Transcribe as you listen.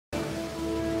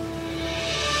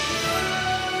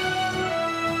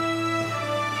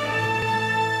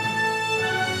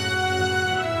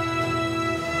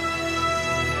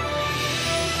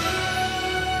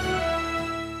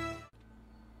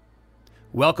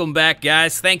Welcome back,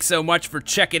 guys. Thanks so much for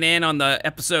checking in on the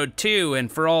episode 2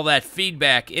 and for all that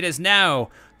feedback. It is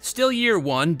now still year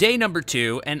 1, day number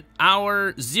 2, and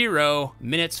hour 0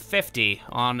 minutes 50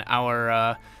 on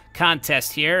our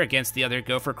contest here against the other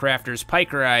Gopher crafters,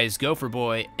 Pikerize,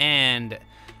 Gopherboy, and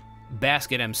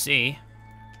BasketMC.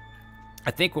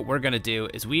 I think what we're going to do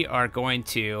is we are going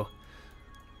to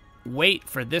wait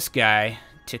for this guy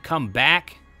to come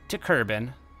back to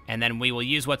Kerbin, and then we will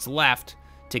use what's left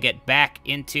to get back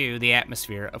into the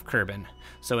atmosphere of Kerbin.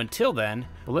 So until then,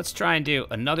 let's try and do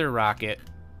another rocket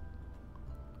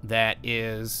that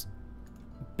is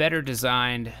better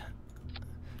designed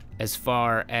as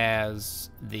far as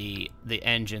the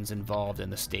engines involved in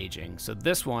the staging. So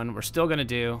this one, we're still gonna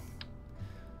do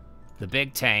the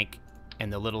big tank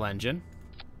and the little engine.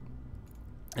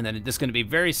 And then this is gonna be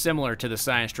very similar to the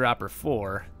Science Dropper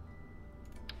 4.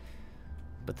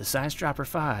 But the Science Dropper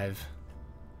 5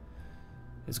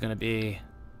 is going to be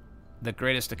the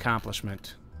greatest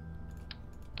accomplishment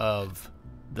of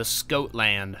the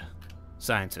Scotland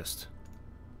scientist.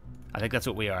 I think that's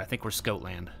what we are. I think we're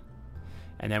Scotland.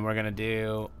 And then we're going to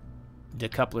do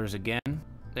decouplers again.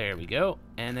 There we go.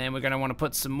 And then we're going to want to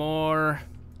put some more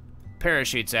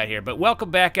parachutes out here. But welcome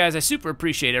back, guys. I super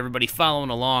appreciate everybody following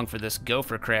along for this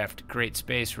GopherCraft Great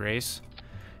Space Race.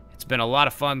 It's been a lot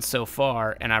of fun so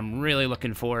far, and I'm really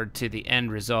looking forward to the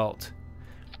end result.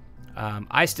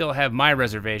 I still have my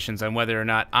reservations on whether or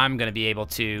not I'm going to be able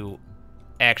to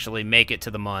actually make it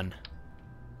to the Mun.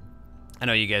 I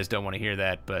know you guys don't want to hear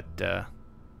that, but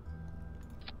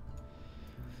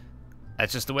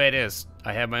that's just the way it is.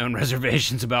 I have my own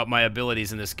reservations about my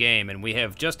abilities in this game, and we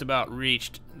have just about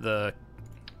reached the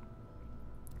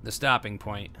stopping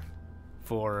point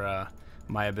for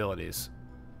my abilities.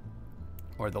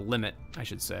 Or the limit, I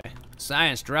should say.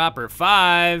 Science Dropper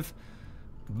 5!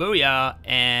 Booyah!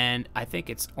 And I think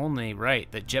it's only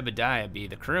right that Jebediah be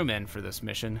the crewman for this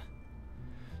mission.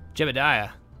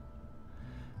 Jebediah.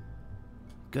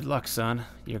 Good luck, son.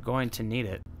 You're going to need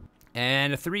it.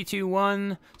 And a 3, 2,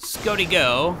 1, Scoti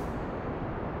go.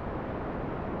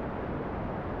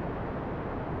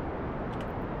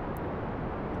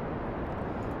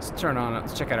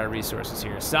 Let's check out our resources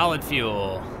here. Solid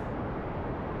fuel.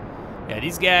 Yeah,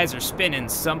 these guys are spinning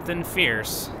something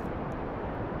fierce.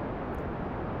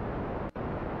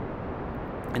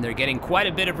 And they're getting quite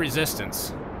a bit of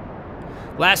resistance.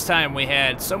 Last time we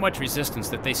had so much resistance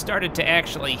that they started to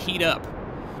actually heat up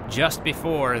just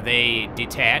before they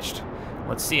detached.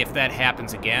 Let's see if that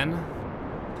happens again.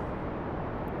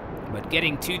 But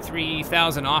getting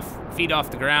 2,000-3,000 feet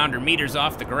off the ground, or meters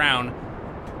off the ground.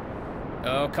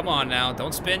 Oh, come on now,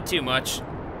 don't spin too much.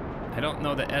 I don't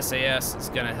know that SAS is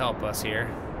gonna help us here.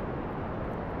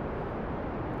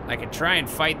 I could try and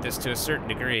fight this to a certain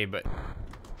degree, but...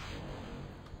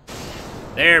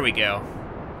 There we go.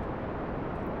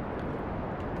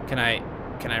 Can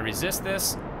I resist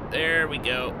this? There we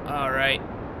go. All right.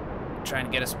 Trying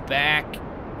to get us back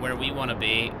where we want to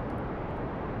be.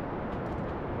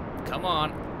 Come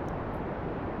on.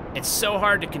 It's so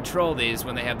hard to control these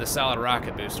when they have the solid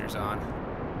rocket boosters on.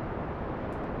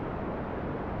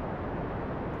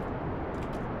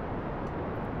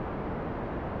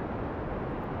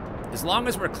 As long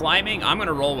as we're climbing, I'm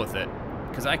gonna roll with it,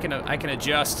 because I can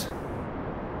adjust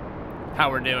how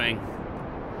we're doing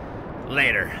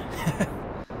later.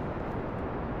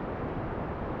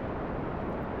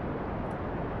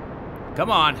 Come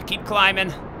on, keep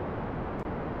climbing.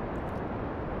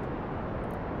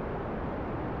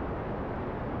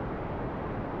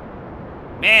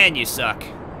 Man, you suck.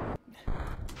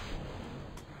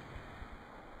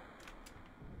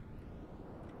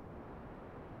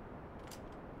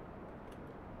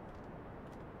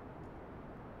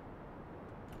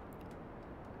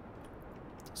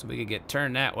 So we could get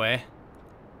turned that way.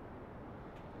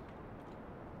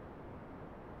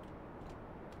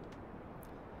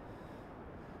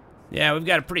 Yeah, we've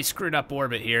got a pretty screwed up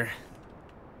orbit here.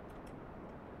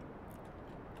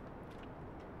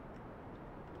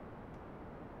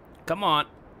 Come on.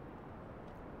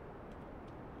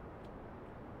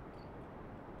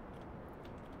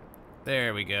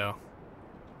 There we go.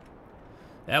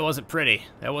 That wasn't pretty.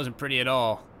 That wasn't pretty at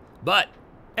all. But,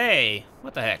 hey,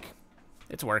 what the heck?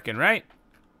 It's working, right?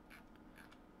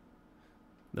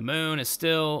 The moon is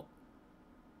still...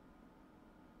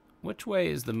 Which way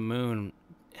is the moon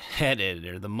headed,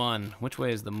 or the Mun? Which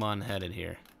way is the Mun headed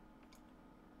here?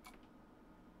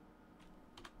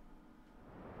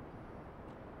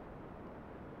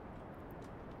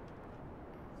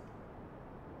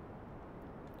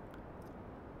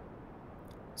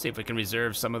 See if we can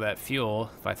reserve some of that fuel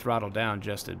if I throttle down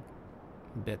just a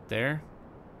bit there.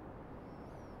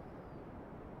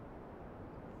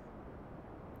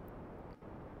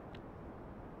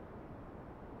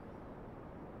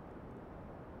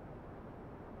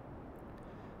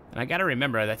 And I gotta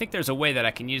remember, I think there's a way that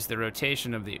I can use the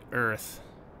rotation of the Earth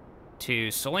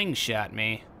to slingshot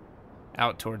me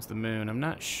out towards the moon. I'm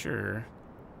not sure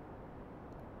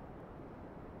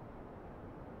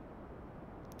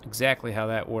exactly how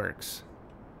that works.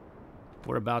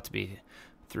 We're about to be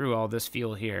through all this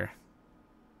fuel here.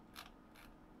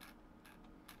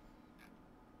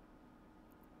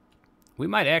 We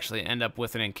might actually end up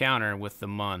with an encounter with the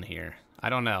Mun here. I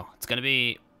don't know. It's gonna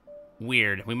be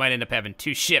weird. We might end up having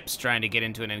 2 ships trying to get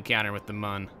into an encounter with the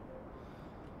Mun.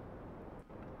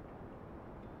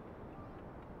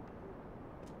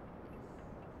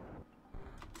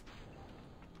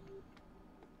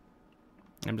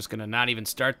 I'm just gonna not even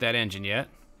start that engine yet.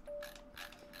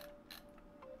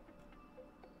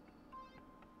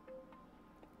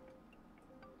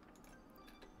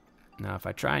 Now if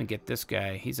I try and get this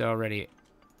guy, he's already...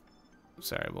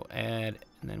 Sorry, we'll add,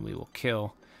 and then we will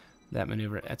kill that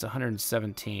maneuver. That's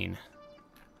 117.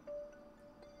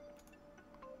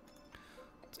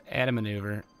 Let's add a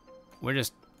maneuver. We're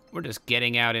just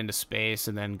getting out into space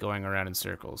and then going around in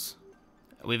circles.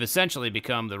 We've essentially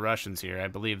become the Russians here. I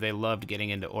believe they loved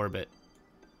getting into orbit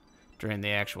during the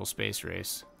actual space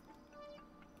race.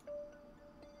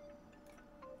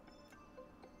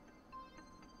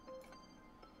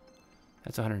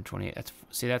 That's 128.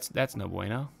 That's no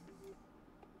bueno.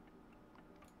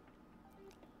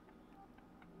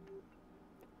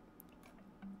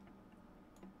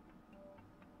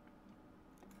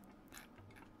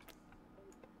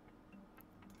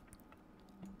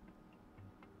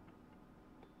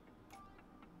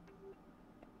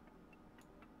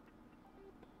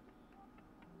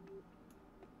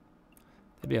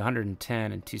 That'd be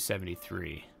 110 and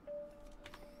 273.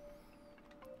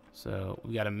 So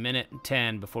we got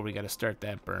 1:10 before we got to start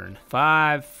that burn.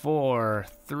 5, 4,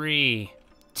 3,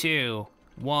 2,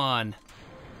 1.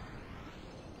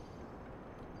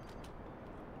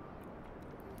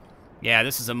 Yeah,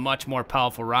 this is a much more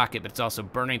powerful rocket, but it's also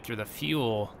burning through the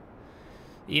fuel.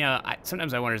 You know,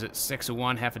 sometimes I wonder, is it 6 of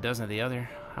one, half a dozen of the other?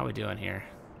 How are we doing here?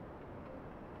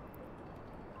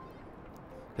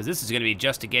 Because this is going to be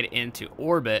just to get into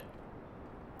orbit,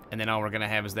 and then all we're going to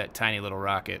have is that tiny little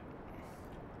rocket.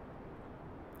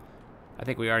 I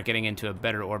think we are getting into a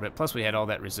better orbit. Plus, we had all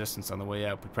that resistance on the way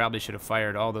up. We probably should have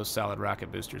fired all those solid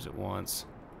rocket boosters at once.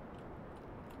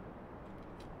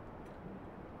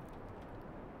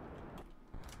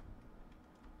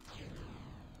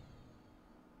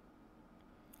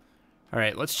 All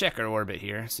right, let's check our orbit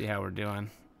here, see how we're doing.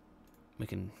 We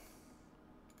can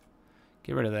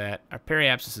get rid of that. Our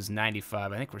periapsis is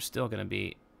 95. I think we're still going to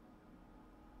be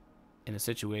in a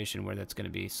situation where that's going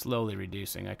to be slowly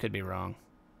reducing. I could be wrong.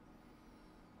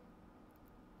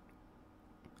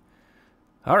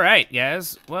 All right,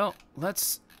 guys. Well,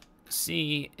 let's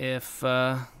see if...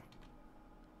 I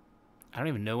don't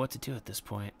even know what to do at this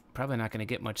point. Probably not going to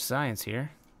get much science here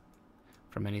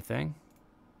from anything.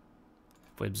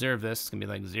 If we observe this, it's going to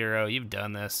be like 0. You've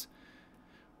done this.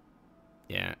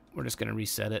 Yeah, we're just going to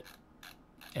reset it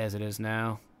as it is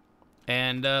now.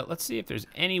 And let's see if there's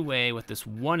any way with this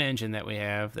one engine that we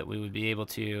have that we would be able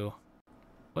to...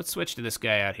 Let's switch to this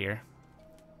guy out here.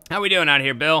 How we doing out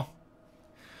here, Bill?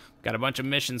 Got a bunch of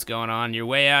missions going on. You're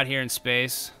way out here in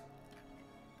space.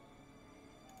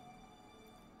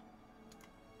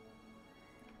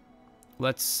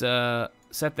 Let's set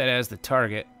that as the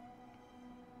target.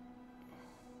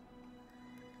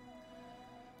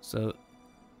 So,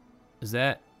 is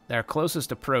that... Our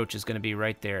closest approach is going to be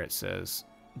right there, it says.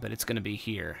 But it's going to be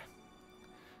here.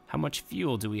 How much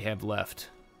fuel do we have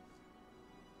left?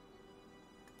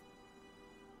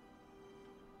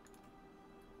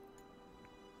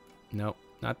 Nope,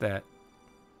 not that.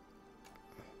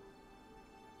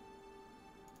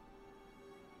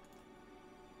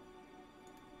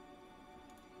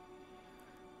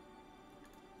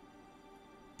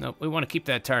 Nope, we want to keep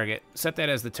that target. Set that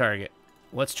as the target.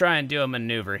 Let's try and do a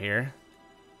maneuver here.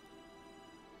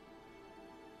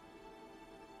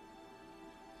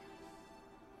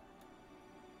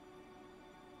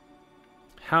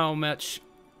 How much?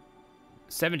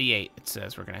 78, it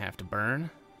says we're going to have to burn.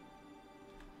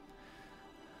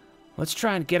 Let's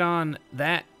try and get on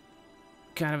that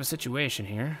kind of a situation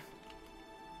here.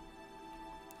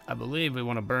 I believe we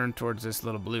want to burn towards this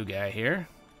little blue guy here.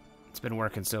 It's been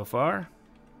working so far.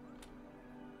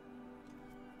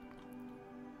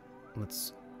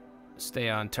 Let's stay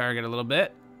on target a little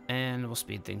bit, and we'll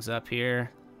speed things up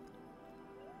here.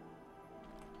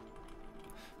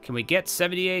 Can we get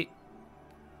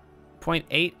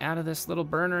 78.8 out of this little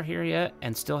burner here yet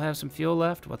and still have some fuel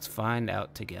left? Let's find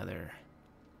out together.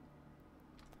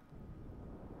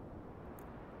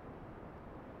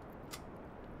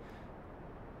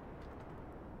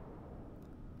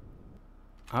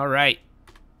 All right.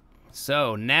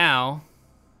 So now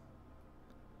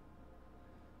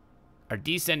our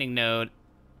descending node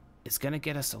is going to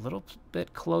get us a little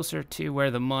bit closer to where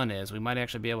the mun is. We might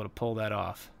actually be able to pull that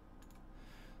off.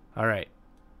 All right.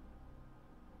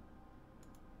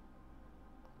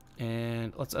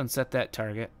 And let's unset that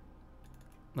target.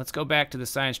 Let's go back to the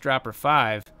Science Dropper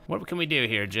 5. What can we do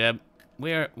here, Jeb?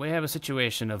 We have a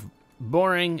situation of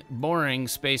boring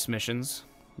space missions.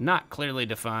 Not clearly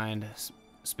defined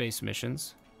space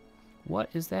missions. What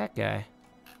is that guy?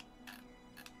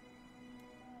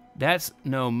 That's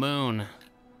no moon.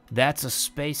 That's a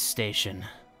space station.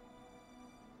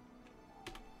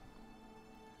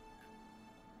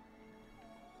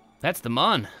 That's the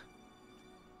mun.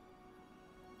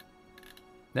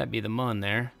 That'd be the mun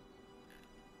there.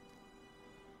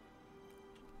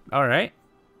 All right.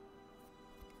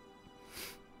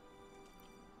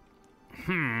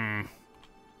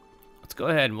 Let's go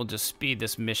ahead and we'll just speed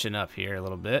this mission up here a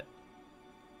little bit.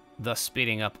 Thus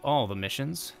speeding up all the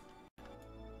missions.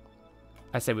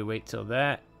 I say we wait till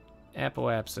that.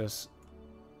 Apoapsis.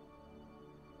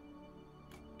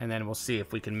 And then we'll see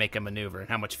if we can make a maneuver and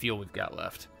how much fuel we've got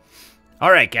left.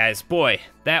 All right, guys. Boy,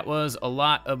 that was a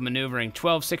lot of maneuvering.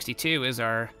 1262 is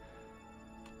our...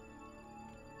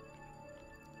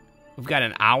 We've got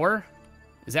an hour?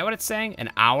 Is that what it's saying? An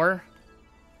hour?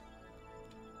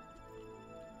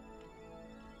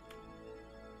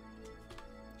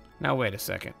 Now, wait a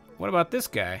second. What about this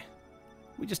guy?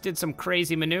 We just did some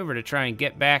crazy maneuver to try and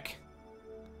get back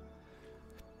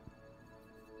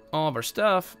all of our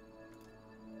stuff.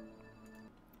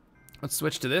 Let's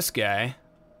switch to this guy.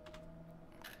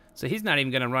 So he's not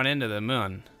even going to run into the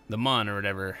mun or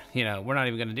whatever. You know, we're not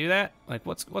even going to do that? Like,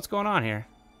 what's going on here?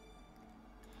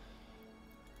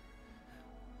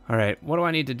 All right, what do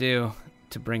I need to do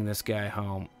to bring this guy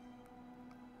home?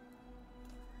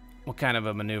 What kind of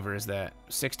a maneuver is that?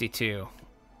 62.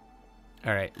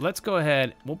 All right, let's go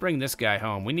ahead. We'll bring this guy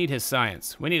home. We need his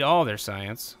science. We need all their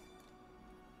science.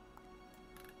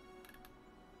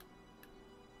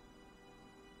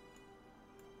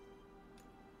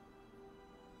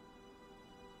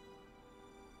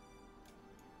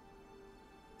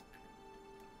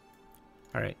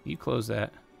 All right, you close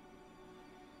that.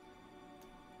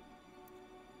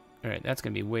 All right, that's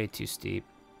going to be way too steep.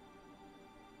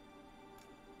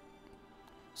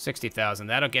 60,000.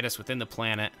 That'll get us within the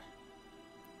planet.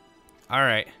 All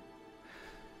right.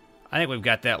 I think we've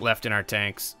got that left in our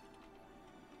tanks.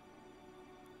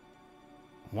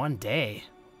 1 day?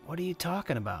 What are you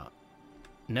talking about?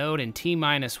 Node in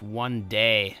T-minus 1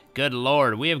 day. Good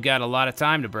Lord, we have got a lot of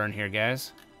time to burn here,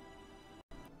 guys.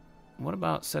 What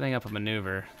about setting up a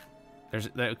maneuver?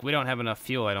 We don't have enough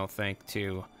fuel, I don't think,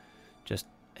 to just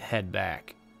head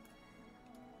back.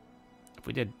 If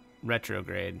we did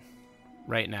retrograde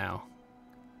right now.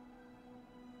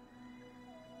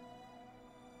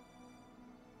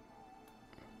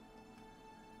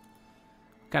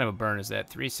 What kind of a burn is that?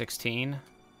 316?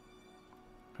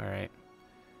 All right.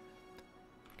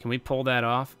 Can we pull that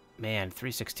off? Man,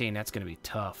 316, that's going to be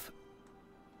tough.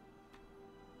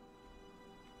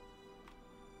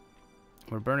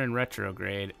 We're burning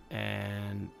retrograde,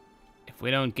 and if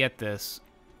we don't get this,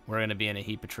 we're going to be in a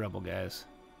heap of trouble, guys.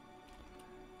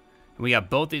 And we got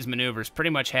both these maneuvers pretty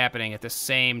much happening at the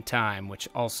same time, which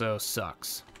also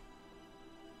sucks.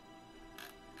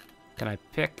 Can I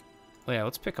pick? Well, yeah,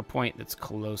 let's pick a point that's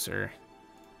closer.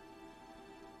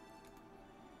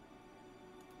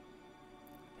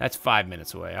 That's 5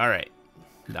 minutes away. All right.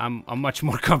 I'm much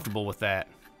more comfortable with that.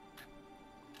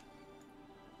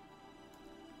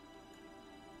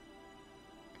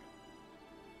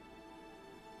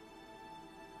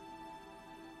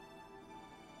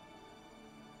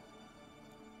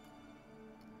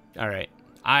 All right,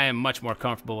 I am much more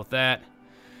comfortable with that.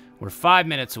 We're 5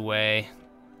 minutes away.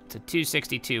 It's a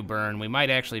 262 burn. We might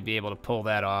actually be able to pull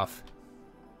that off.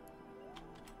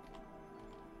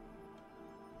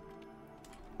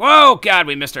 Whoa, God,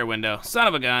 we missed our window. Son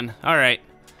of a gun. All right.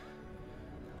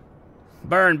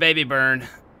 Burn, baby, burn.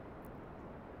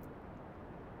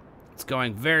 It's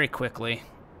going very quickly.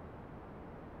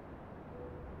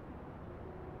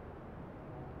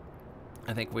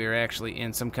 I think we are actually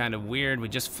in some kind of weird... We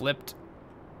just flipped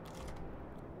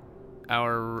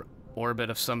our orbit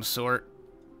of some sort.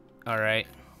 All right.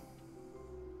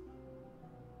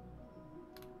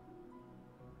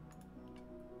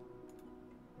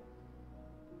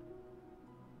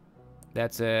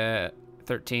 That's a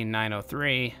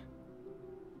 13903.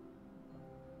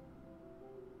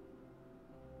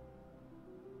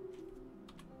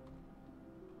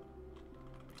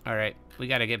 All right, we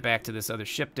got to get back to this other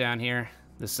ship down here,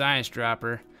 the Science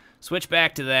Dropper. switch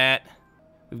back to that.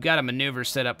 We've got a maneuver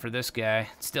set up for this guy.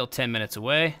 It's still 10 minutes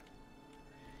away.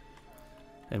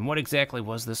 And what exactly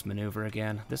was this maneuver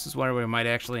again? This is where we might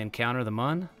actually encounter the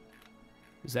Mun?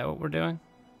 Is that what we're doing?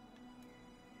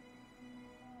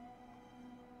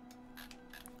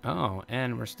 Oh,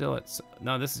 and we're still at...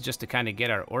 No, this is just to kind of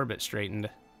get our orbit straightened.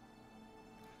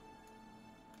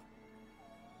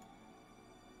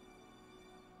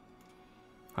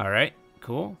 Alright,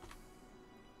 cool.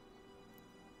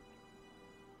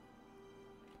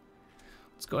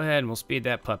 Let's go ahead and we'll speed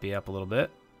that puppy up a little bit.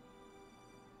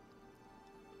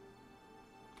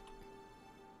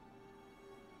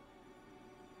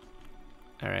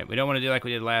 Alright, we don't want to do like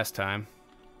we did last time.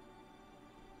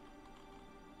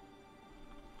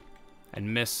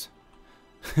 And miss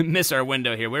our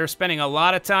window here. We're spending a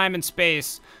lot of time in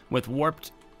space with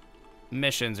warped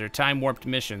missions, or time-warped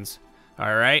missions.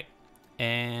 Alright,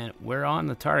 and we're on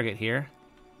the target here.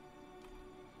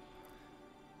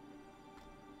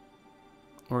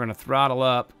 We're going to throttle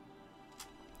up,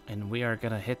 and we are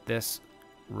going to hit this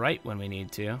right when we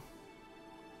need to.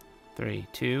 3,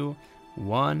 2,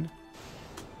 1...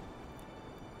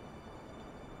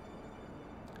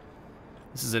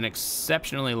 This is an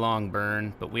exceptionally long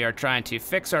burn, but we are trying to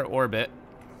fix our orbit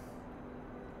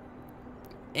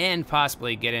and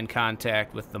possibly get in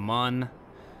contact with the Mun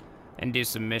and do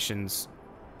some missions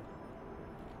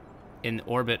in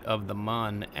orbit of the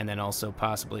Mun, and then also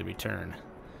possibly return.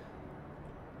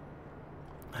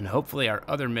 And hopefully our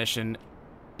other mission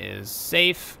is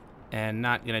safe and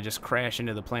not going to just crash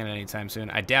into the planet anytime soon.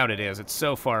 I doubt it is. It's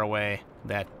so far away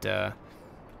that...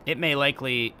 it may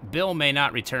likely... Bill may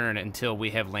not return until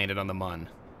we have landed on the Mun.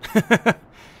 I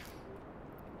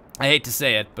hate to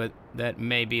say it, but that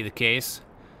may be the case.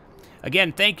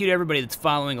 Again, thank you to everybody that's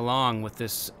following along with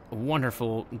this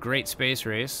wonderful Great Space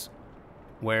Race,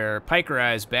 where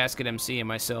Pikerize, BasketMC, and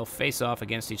myself face off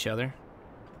against each other.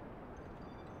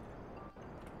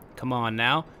 Come on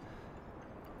now.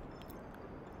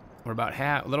 We're about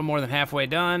a little more than halfway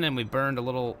done, and we burned a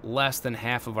little less than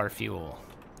half of our fuel.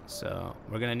 So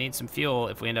we're going to need some fuel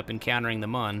if we end up encountering the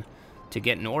Mun to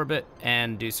get in orbit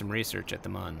and do some research at the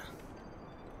Mun.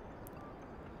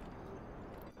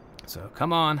 So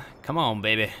come on,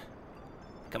 baby.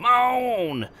 Come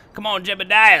on,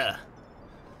 Jebediah.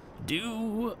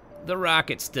 Do the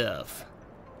rocket stuff.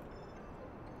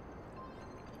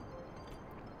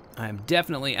 I am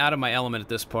definitely out of my element at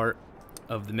this part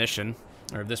of the mission,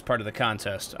 or this part of the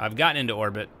contest. I've gotten into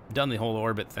orbit, done the whole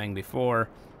orbit thing before.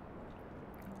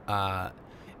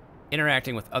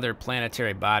 Interacting with other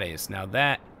planetary bodies. Now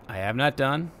that I have not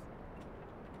done.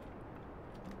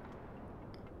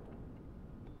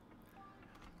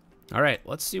 All right,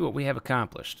 let's see what we have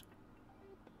accomplished.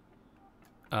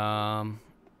 Let's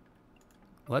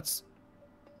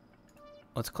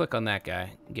click on that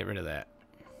guy and get rid of that.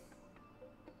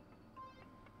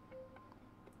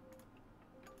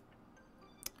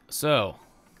 So,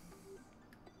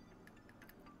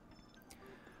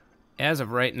 as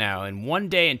of right now, in 1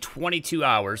 day and 22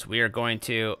 hours, we are going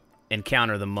to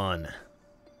encounter the Mun.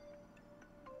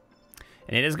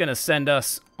 And it is going to send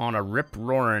us on a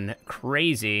rip-roaring,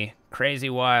 crazy, crazy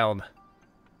wild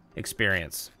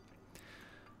experience.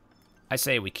 I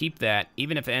say we keep that,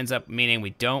 even if it ends up meaning we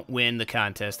don't win the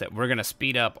contest, that we're going to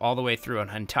speed up all the way through an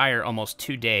entire almost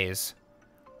 2 days.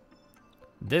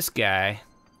 This guy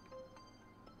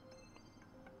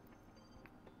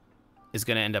is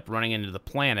going to end up running into the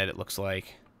planet, it looks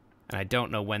like. And I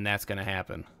don't know when that's going to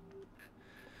happen.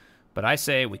 But I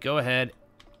say we go ahead,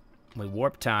 we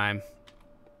warp time,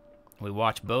 we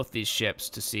watch both these ships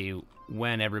to see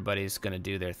when everybody's going to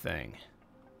do their thing.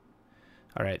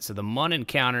 Alright, so the Mun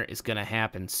encounter is going to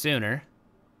happen sooner.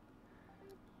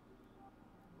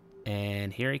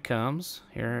 And here he comes.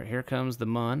 Here comes the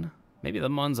Mun. Maybe the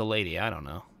Mun's a lady, I don't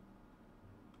know.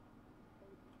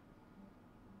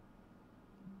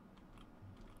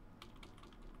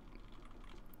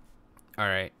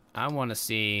 Alright, I want to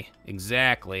see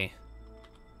exactly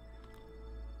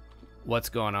what's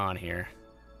going on here.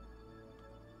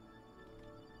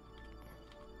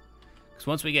 Because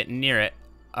once we get near it...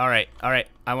 Alright,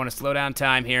 I want to slow down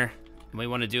time here. We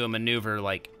want to do a maneuver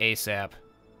like ASAP.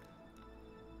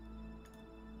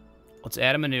 Let's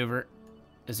add a maneuver.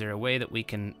 Is there a way that we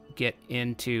can get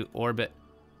into orbit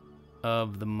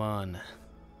of the Mun?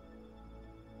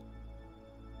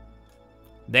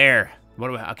 There. What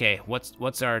do we, okay,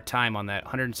 what's our time on that?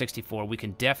 164. We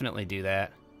can definitely do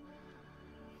that.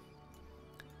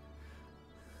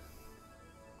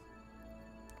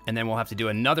 And then we'll have to do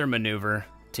another maneuver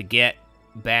to get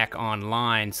back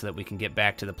online so that we can get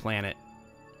back to the planet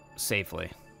safely.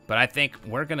 But I think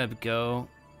we're going to go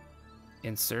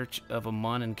in search of a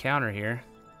Mun encounter here.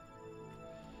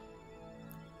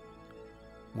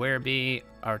 Where be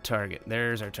our target?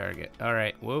 There's our target. All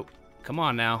right, whoop. Come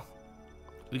on now.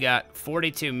 We got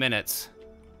 42 minutes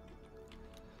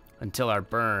until our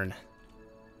burn.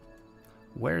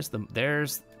 Where's the...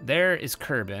 there is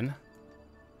Kerbin.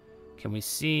 Can we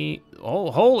see...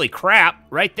 oh, holy crap.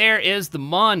 Right there is the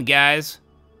Mun, guys.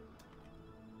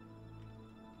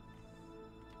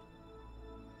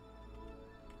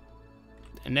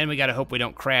 And then we gotta hope we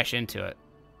don't crash into it.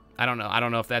 I don't know. I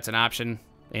don't know if that's an option.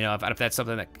 You know, if that's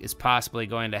something that is possibly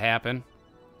going to happen.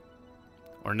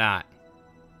 Or not.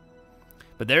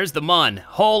 But there's the Mun.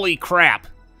 Holy crap.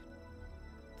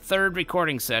 Third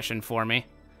recording session for me.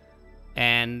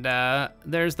 And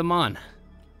there's the Mun.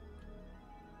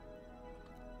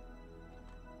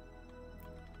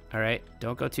 Alright,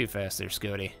 don't go too fast there,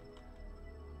 Scoti.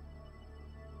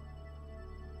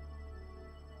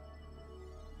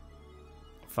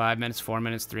 Five minutes, 4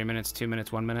 minutes, 3 minutes, 2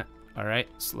 minutes, 1 minute. Alright,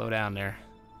 slow down there.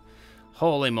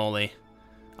 Holy moly.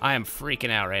 I am freaking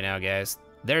out right now, guys.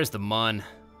 There's the Mun.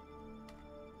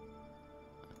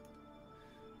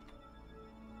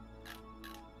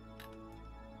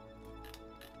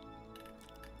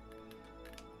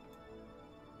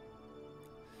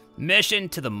 Mission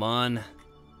to the Mun.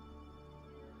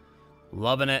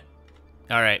 Loving it.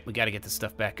 Alright, we gotta get this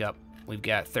stuff back up. We've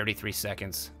got 33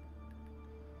 seconds.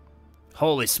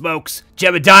 Holy smokes.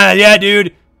 Jebediah, yeah,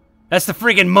 dude. That's the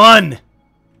freaking Mun.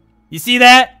 You see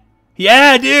that?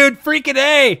 Yeah, dude. Freaking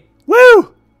A.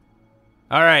 Woo!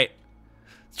 Alright.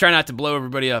 Let's try not to blow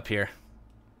everybody up here.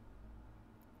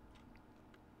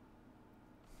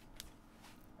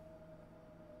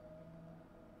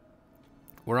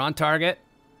 We're on target.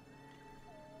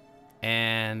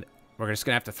 And we're just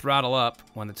going to have to throttle up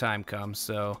when the time comes.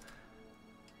 So,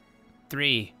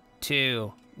 3,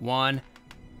 2, 1.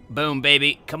 Boom,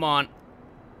 baby. Come on.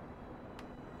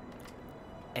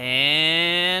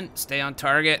 And stay on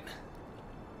target.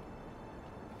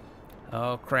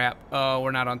 Oh, crap. Oh,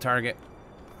 we're not on target.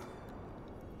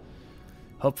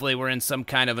 Hopefully we're in some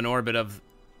kind of an orbit of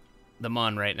the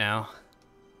Mun right now.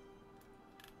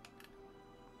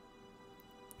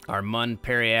 Our Mun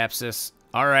periapsis.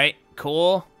 All right,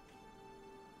 cool.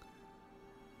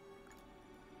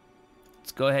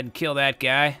 Let's go ahead and kill that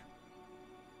guy.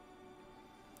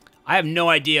 I have no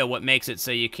idea what makes it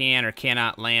so you can or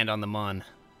cannot land on the Mun.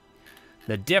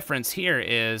 The difference here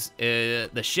is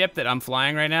the ship that I'm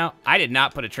flying right now, I did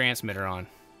not put a transmitter on.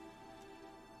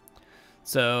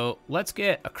 So let's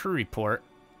get a crew report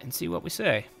and see what we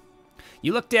say.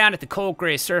 You look down at the cold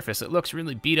gray surface. It looks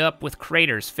really beat up with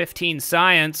craters. 15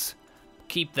 science.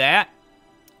 Keep that.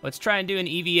 Let's try and do an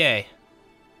EVA.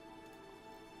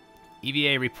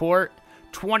 EVA report.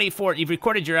 24. You've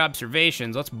recorded your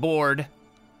observations. Let's board.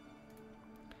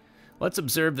 Let's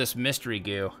observe this mystery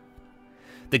goo.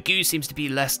 The goo seems to be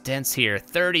less dense here.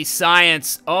 30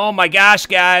 science. Oh my gosh,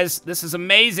 guys. This is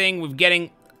amazing. We're getting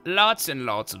lots and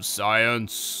lots of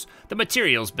science. The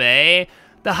materials bay.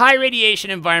 The high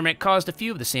radiation environment caused a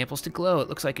few of the samples to glow. It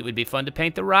looks like it would be fun to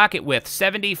paint the rocket with.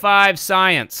 75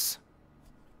 science.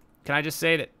 Can I just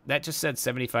say that that just said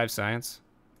 75 science?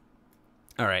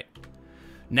 All right.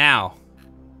 Now,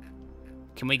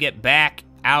 can we get back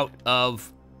out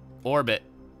of orbit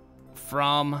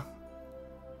from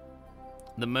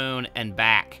the moon and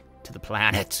back to the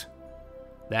planet?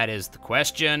 That is the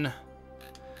question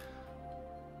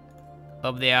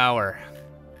of the hour.